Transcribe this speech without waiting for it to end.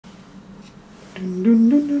Dun dun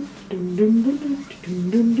dun dun dun dun dun dun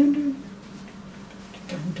dun dun dun.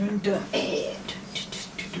 Dun dun dun eh.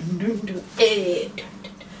 Dun dun dun eh.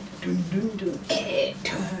 Dun dun dun eh.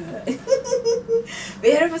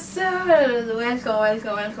 Beautiful souls, welcome,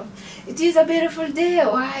 welcome, welcome. It is a beautiful day.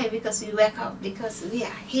 Why? Because we wake up. Because we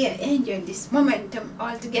are here enjoying this momentum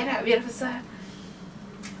all together. Beautiful soul.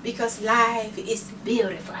 Because life is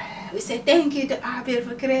beautiful. We say thank you to our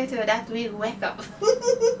beautiful creator that we wake up.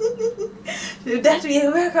 That we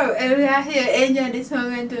wake up and we are here enjoying this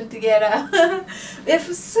momentum together.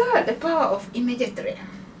 Beautiful soul, the power of imagery.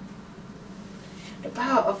 The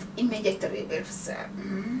power of imagery, beautiful soul.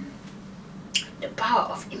 The power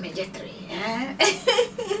of imagery.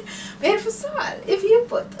 Beautiful soul, if you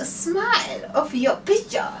put a smile of your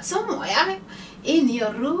picture somewhere in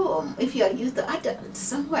your room, if you are youth or adult,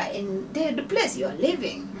 somewhere in the place you are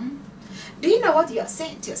living, do you know what you are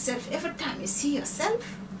saying to yourself every time you see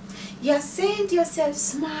yourself? You are saying to yourself,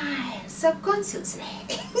 smile, subconsciously.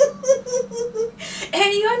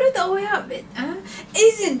 And you are not aware of it.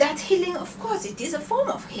 Isn't that healing? Of course, it is a form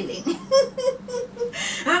of healing.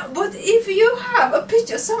 But if you have a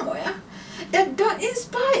picture somewhere that don't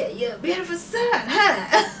inspire you, beautiful son,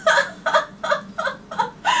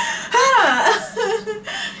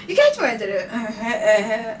 you catch what I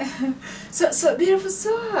do? So beautiful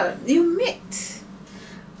soul, you meet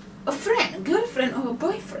a friend, girlfriend or a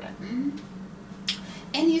boyfriend,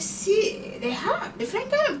 and you see they have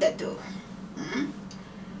different kind of tattoo.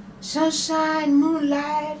 Sunshine,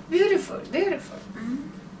 moonlight, beautiful, beautiful.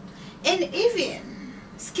 And even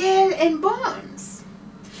scale and bones.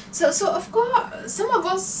 So of course, some of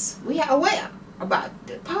us, we are aware about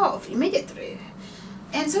the power of imagery,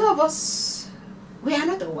 and some of us, we are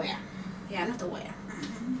not aware. We are not aware.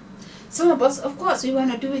 Some of us, of course, we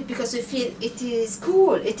want to do it because we feel it is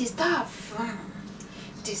cool, it is tough.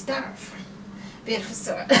 It is tough. Beautiful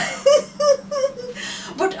soul.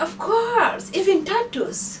 But of course, even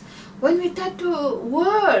tattoos, when we tattoo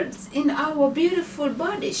words in our beautiful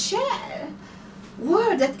body shell,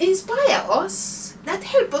 words that inspire us, that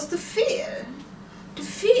help us to feel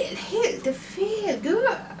healed, to feel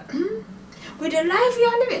good with the life we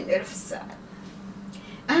are living, beautiful soul.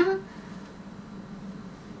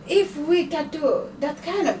 If we tattoo that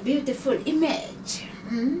kind of beautiful image,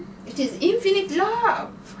 it is infinite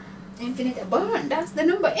love, infinite abundance. That's the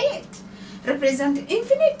number 8, representing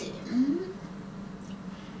infinity.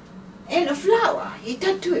 And a flower, you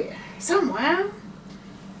tattoo it somewhere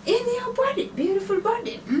in your body, beautiful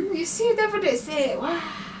body. You see it every day, say, wow,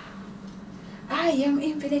 I am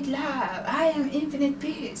infinite love, I am infinite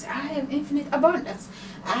peace, I am infinite abundance,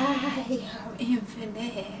 I am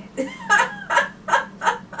infinite.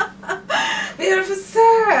 Beautiful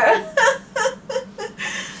soul.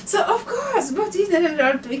 So of course, but in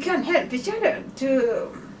Lord, we can help each other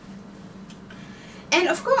to, and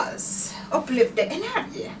of course, uplift the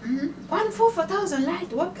energy. 144,000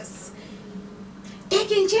 light workers,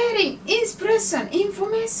 taking, sharing, inspiration,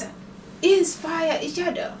 information, inspire each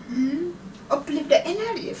other, uplift the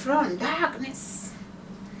energy from darkness,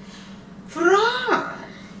 from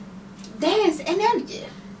dense energy,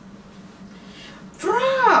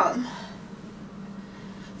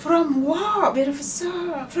 from war, beautiful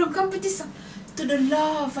soul, from competition to the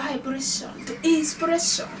love vibration, to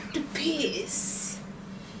inspiration, to peace,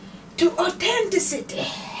 to authenticity.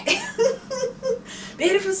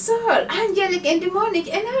 Beautiful soul, angelic and demonic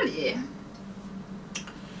energy.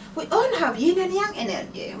 We all have yin and yang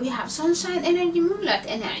energy. We have sunshine energy, moonlight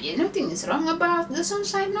energy. Nothing is wrong about the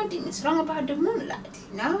sunshine, nothing is wrong about the moonlight,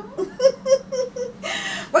 you know?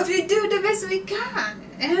 But we do the best we can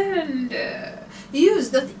and use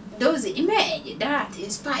those images that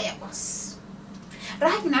inspire us.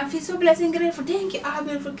 Right now, I feel so blessed and grateful. Thank you, our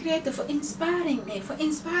beautiful creator, for inspiring me, for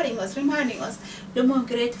inspiring us, reminding us. The more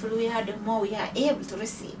grateful we are, the more we are able to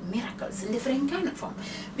receive miracles in different kind of form.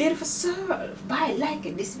 Beautiful soul, by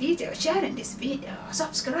liking this video, sharing this video,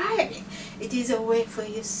 subscribing. It is a way for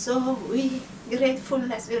you, so we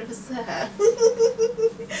gratefulness, beautiful soul.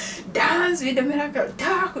 Dance with the miracle,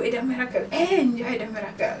 talk with the miracle, enjoy the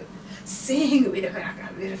miracle. Sing with a miracle,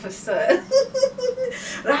 beautiful soul.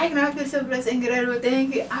 Right now, I feel so blessed and grateful.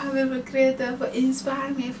 Thank you, our beautiful creator, for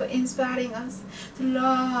inspiring me, for inspiring us to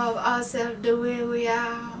love ourselves the way we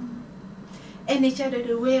are, and each other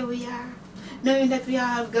the way we are, knowing that we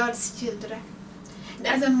are God's children.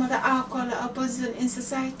 Doesn't matter our color, our position in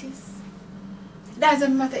societies.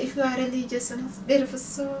 Doesn't matter if we are religious or not, beautiful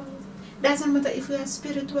soul. Doesn't matter if we are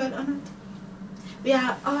spiritual or not. We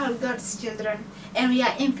are all God's children, and we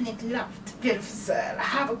are infinitely loved. Beautiful soul.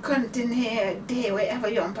 Have a continued day wherever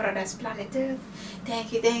you're on Paradise Planet Earth.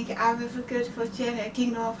 Thank you, our beautiful, beautiful children,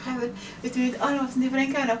 Kingdom of Heaven, between all of us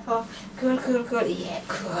different kind of cool, yeah,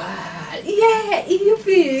 cool, yeah,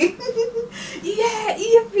 yippee, yeah,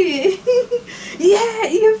 yippee, yeah,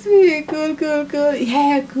 yippee, cool,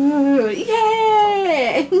 yeah, cool,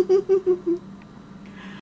 yeah.